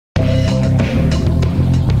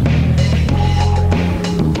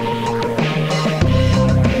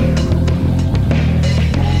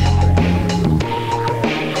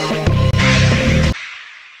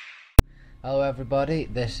everybody.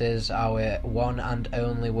 This is our one and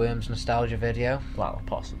only Worms nostalgia video. Well,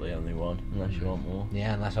 possibly only one, unless you want more.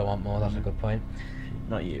 Yeah, unless I want more, that's a good point.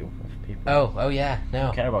 Not you, people. Oh yeah, no.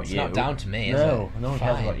 Don't care about it's you. not down to me, is it? No one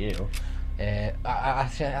cares about you. I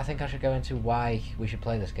think I should go into why we should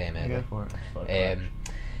play this game, Go for it.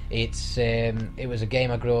 It was a game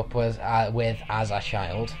I grew up with as a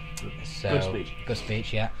child. So, Good speech. Good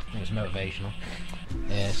speech, yeah. It was motivational.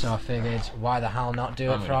 So I figured, why the hell not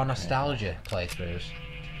do it for our nostalgia playthroughs?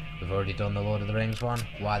 We've already done the Lord of the Rings one.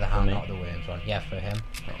 Why the hell not the Worms one? Yeah, for him.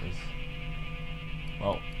 That was...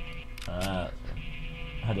 Well, I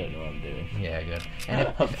don't know what I'm doing. Yeah, good.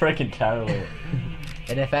 I'm freaking terrible.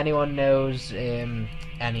 And if anyone knows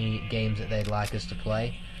any games that they'd like us to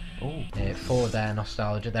play for their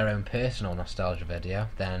nostalgia, their own personal nostalgia video,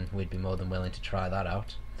 then we'd be more than willing to try that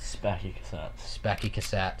out. Specky cassettes. Specky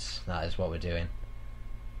cassettes, that is what we're doing.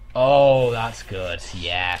 Oh, that's good.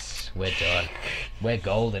 Yes, we're done. We're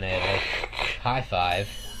golden here, though. High five.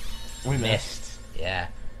 We missed. Yeah.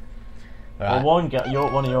 Right. Well,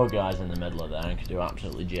 one of your guys in the middle of there and can do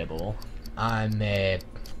absolutely gibble. I'm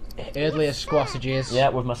early as squassages. Yeah,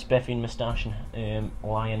 with my spiffing moustache and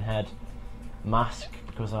lion head mask,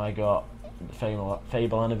 because I got the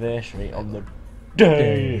Fable anniversary on the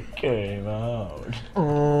day it came out.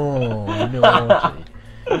 Oh, naughty.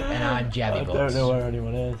 And I'm Jabby I Butts. don't know where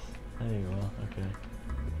anyone is. There you are, okay.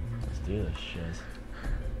 Let's do this shit.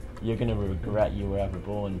 You're gonna regret you were ever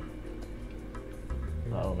born.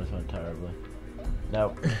 That almost went terribly.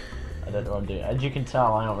 No, I don't know what I'm doing. As you can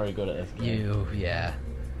tell, I aren't very good at this game. Yeah.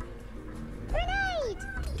 Grenade!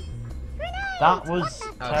 That was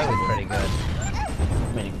Actually pretty good.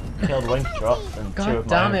 I mean, he killed Winky Trot and two God of my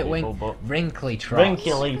damn own it, people, but Wrinkly Trots.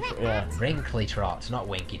 yeah. Wrinkly Trots, not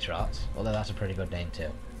Winky Trots. Although that's a pretty good name too.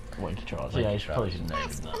 Winky Trot. Winky Yeah, you Trot. probably should name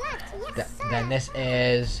him that. Then this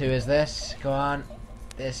is... Who is this? Go on.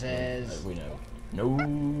 This is... We know.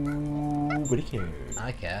 Nobody cares.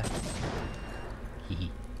 I care. Hehe.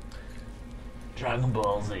 Dragon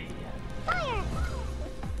Ball Z.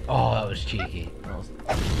 Oh, that was cheeky. That was...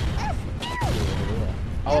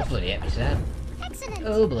 Oh, bloody episode. Excellent!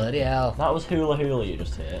 Oh, bloody hell. That was Hula Hula you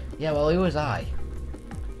just hit. Yeah, well, who was I?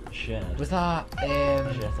 Shit. Was that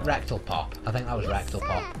Rectal Pop? I think that was Rectal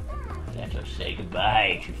Pop. Let us say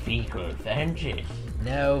goodbye to Fecal Francis.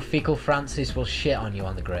 No, Fecal Francis will shit on you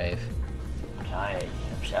on the grave. Tired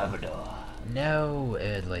of Salvador. No,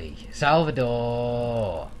 Eardley.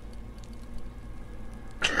 Salvador!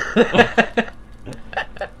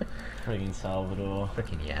 Friggin' Salvador.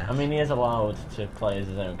 Frickin' yeah. I mean, he is allowed to play as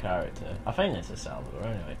his own character. I think this is Salvador,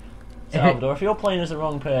 anyway. Salvador, if you're playing as the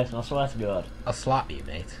wrong person, I swear to God. I'll slap you,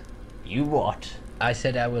 mate. You what? I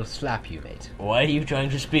said I will slap you, mate. Why are you trying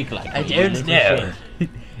to speak like I me, you don't little know. shit?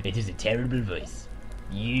 It is a terrible voice.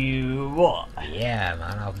 You what? Yeah,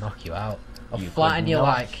 man, I'll knock you out. I'll You flatten could you not.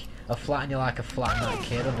 like I flattened that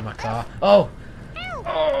kid under my car. Oh!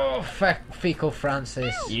 Oh, Fecal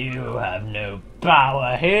Francis. You have no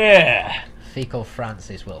power here! Fecal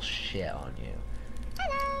Francis will shit on you.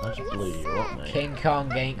 I just blew you up, mate. King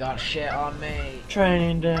Kong ain't got shit on me.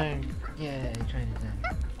 Training day. Yeah, training day.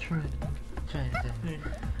 Training day.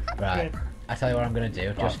 Right, I tell you what I'm gonna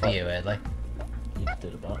do, just for you, Eardley. You just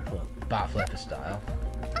did a backflip. Backflipper style. Oh,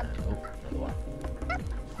 another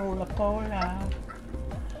one. Pola.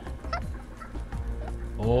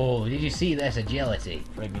 Oh, did you see this agility?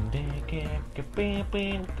 Friggin' dick.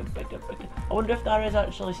 I wonder if there is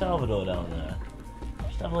actually Salvador down there.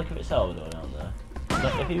 Just have a look if it's Salvador down there.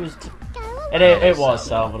 Like, if he was... It was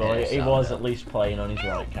Salvador. It is He was Salvador. at least playing on his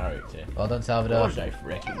right character. Well done, Of Salvador. course I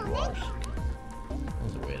frickin' was. That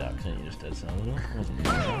was a weird accent you just did, Salvador. Wasn't it?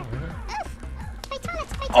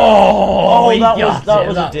 Oh, that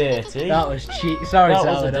was a dirty. That was cheap. Sorry, That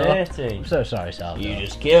was a Salvador. dirty. I'm so sorry, Salvador. You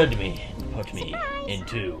just killed me and put me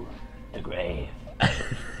into the grave.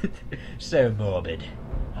 So morbid.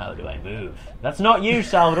 How do I move? That's not you,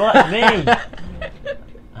 Salvador, that's me!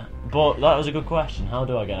 But that was a good question. How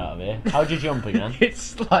do I get out of here? How'd you jump again?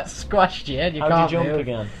 It's like squashed you and you How'd can't you jump move.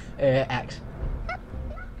 again? X.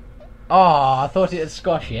 Oh, I thought it'd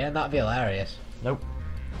squash you and that'd be hilarious. Nope.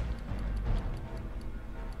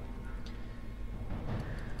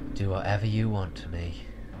 Do whatever you want to me.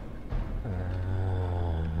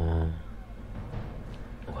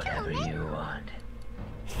 Whatever you want.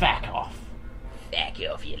 Fuck off. Back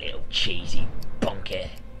off, you little cheesy bunker.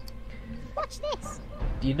 Watch this!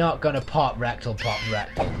 You're not gonna pop rectal. Grenade!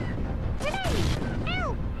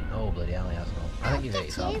 Ow! Oh, bloody hell, he has one. I think you've hit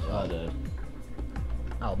yourself as I well. did.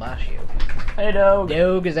 I'll bash you. Hey, dog.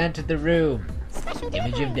 Dog has entered the room. Special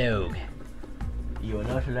Image of dog. Dog. You are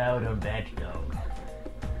not allowed on bed, dog.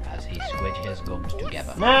 As he squidged his gums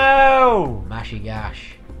together. No! Mashy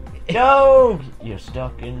Gash. No! You're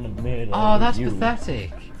stuck in the middle. Oh, that's you.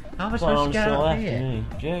 pathetic. How am I supposed to get out of here?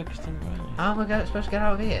 Jackson, How am I supposed to get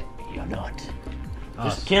out of here? you're not. Oh,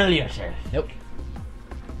 Just kill yourself. Nope.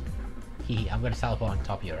 I'm gonna teleport on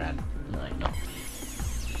top of your head. No, you're not.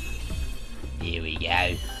 Here we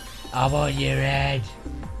go. I'm on your head.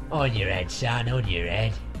 On your head, son, on your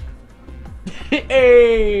head.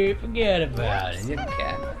 Hey, forget about it. Didn't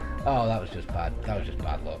care. Oh, that was just bad. That was just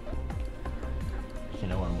bad luck. You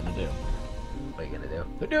know what I'm gonna do? What are you gonna do?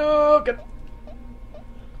 Hadouken!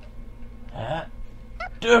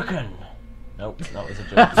 Hadouken! Nope, that was a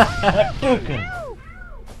joke. Hadouken!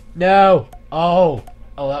 No! Oh!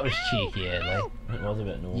 Oh, that was cheeky, early. It was a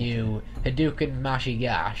bit naughty. You Hadouken Mashy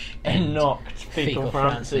Gash And knocked Fecal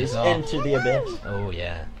Francis off. into the abyss. Oh,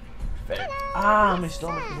 yeah. Ah, my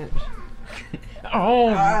stomach hurts. Oh,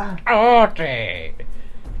 naughty!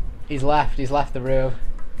 He's left the room.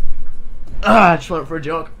 Ah, I just went for a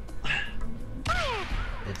jog.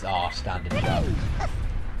 It's our standing job.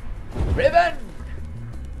 Ribbon!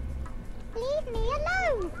 Leave me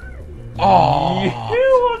alone. Oh!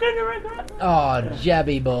 You are gonna regret that. Oh,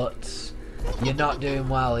 jabby butts. You're not doing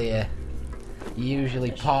well here. You're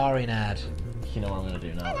usually pawing at. You know what I'm gonna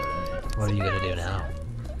do now, though, don't you? What are you gonna do now?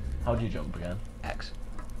 How do you jump again? X.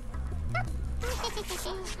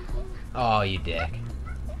 Oh, you dick.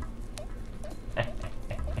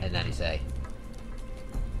 And then he say,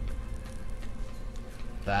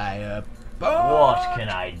 fire. What can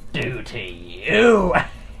I do to you?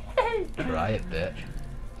 Try it, bitch.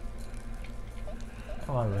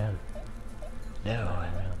 Oh, I will. No,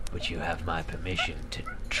 but you have my permission to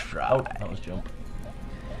try. Oh, that was jump.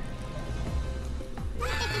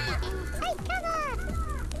 Take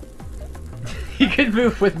cover. You can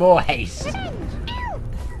move with more haste.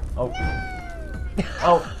 Oh.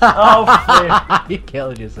 Oh. Oh, You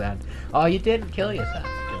killed your son. Oh, you didn't kill your son.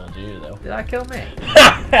 Gonna do though. Did I kill me?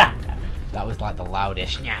 That was like the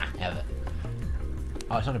loudest nya ever.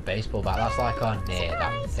 Oh, it's on a baseball bat. That's like on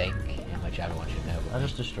that thing in which everyone should know. I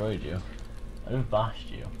just destroyed you. I just bashed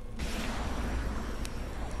you.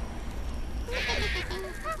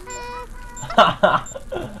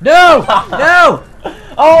 No! No!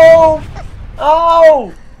 Oh!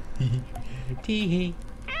 Oh! Tee-hee.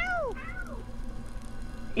 Ow.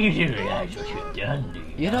 You do realise what you've done, do you?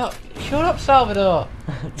 You're not. Shut up, Salvador.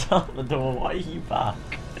 Tell the door, why are you back?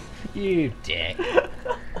 You dick.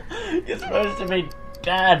 You're supposed to be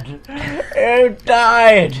dead. You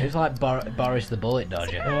died! It's like Boris the Bullet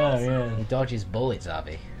Dodger. Yeah, yeah. He dodges bullets,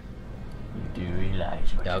 Abby. You do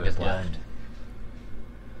realise what Dog you've is done. left.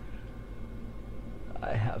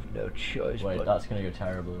 I have no choice. Wait, but that's gonna go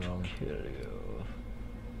terribly wrong. kill you.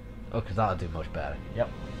 Oh, because that'll do much better. Yep.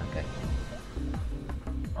 Okay.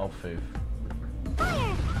 Oh, foof.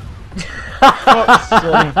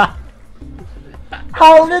 Fire.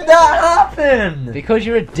 How did that happen? Because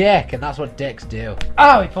you're a dick, and that's what dicks do.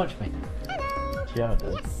 Oh, he punched me. Yeah, I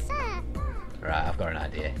did. Yes, sir. Right, I've got an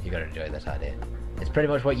idea. You gotta enjoy this idea. It's pretty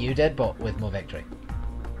much what you did, but with more victory.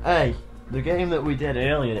 Hey, the game that we did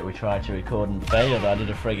earlier that we tried to record and failed, I did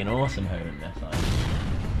a friggin' awesome home in this.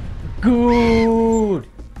 Good.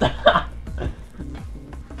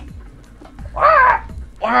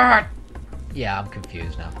 What? Yeah, I'm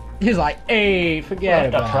confused now. He's like, hey, forget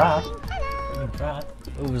about it.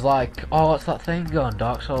 It was like, oh, what's that thing on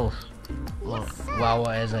Dark Souls? Well,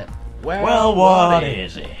 what is it? Well, what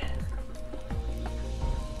is it?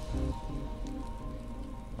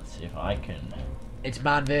 Let's see if I can. It's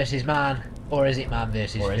man versus man, or is it man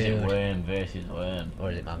versus Or is it food? worm versus worm?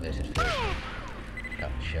 Or is it man versus food?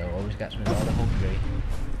 That show always gets me rather hungry.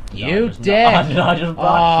 Did I You just dick! not- Did I just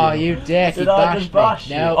bash Oh, you? you dick! Did He I bashed just bash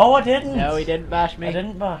me. you? No. Oh, I didn't! No, he didn't bash me. I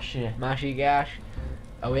didn't bash you. Mashy Gash.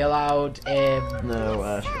 Are we allowed? No,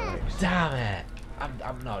 airstrikes. Damn it!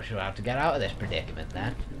 I'm not sure how to get out of this predicament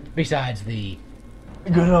then. Besides the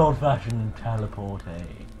Good old fashioned teleport.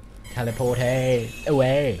 teleport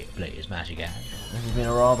away, please, Mashy Gash. This has been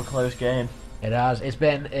a rather close game. It has. It's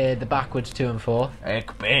been the backwards 2 and 4. Ich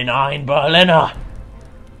bin ein Berliner.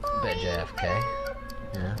 Bit JFK.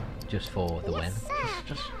 Yeah, just for the win.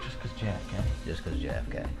 Just cause JFK. Just because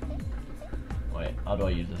JFK. Wait, how do I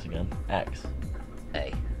use this again? X.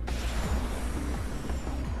 A.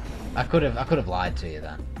 I could have lied to you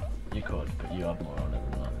then. You could, but you have more on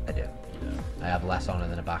it than that. I do. You know. I have less honour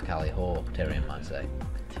than a back alley whore, Tyrion might say.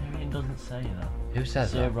 Tyrion doesn't say that. Who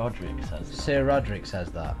says Sir that? Roderick says that. Sir Roderick says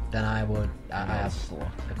that. Then I would. I You're a have, slut.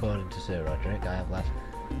 according to Sir Roderick, I have less.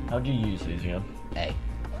 How do you use these again? A.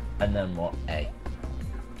 And then what? A.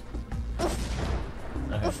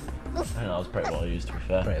 Okay. I think that was pretty well used, to be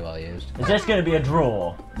fair. Pretty well used. Is this going to be a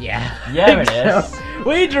draw? Yeah. Yeah, it is. So.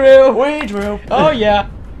 We drew! We drew. Oh, yeah.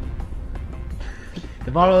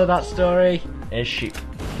 The moral of that story Is sheep.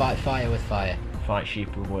 fight fire with fire. Fight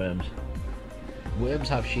sheep with worms. Worms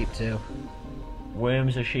have sheep too.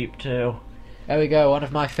 Worms are sheep too. There we go, one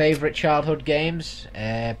of my favourite childhood games.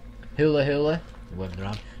 Hula Hula. Worms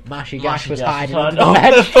around. Mashy Gash was hiding under the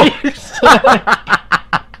bedsheets.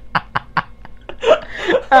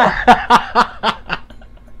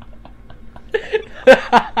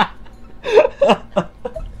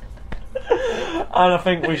 And I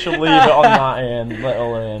think we should leave it on that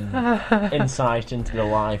little insight into the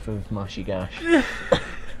life of Mashy Gash.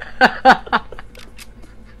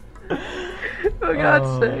 For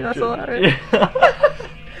God's sake, that's hilarious.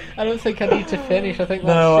 I don't think I need to finish. I think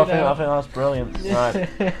that's No, I think that's brilliant. Right.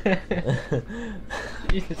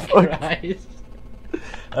 Jesus Christ.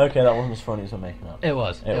 Okay, that wasn't as funny as I'm making up. It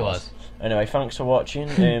was. It was. Anyway, thanks for watching.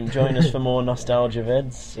 Join us for more nostalgia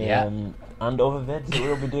vids. Yeah. And other vids that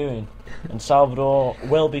we'll be doing. And Salvador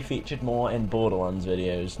will be featured more in Borderlands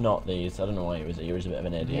videos, not these. I don't know why he was a bit of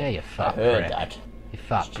an idiot. Yeah, you fat I heard prick. that. You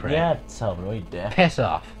fat prick. Yeah, Salvador, you deaf. Piss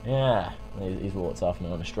off. Yeah, he's walked off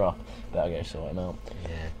now on a strap. Better go sort him out.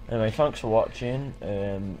 Yeah. Anyway, thanks for watching.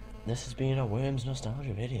 This has been a Worms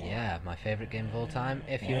nostalgia video. Yeah, my favourite game of all time.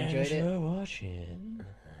 If you enjoyed Thanks it. for watching.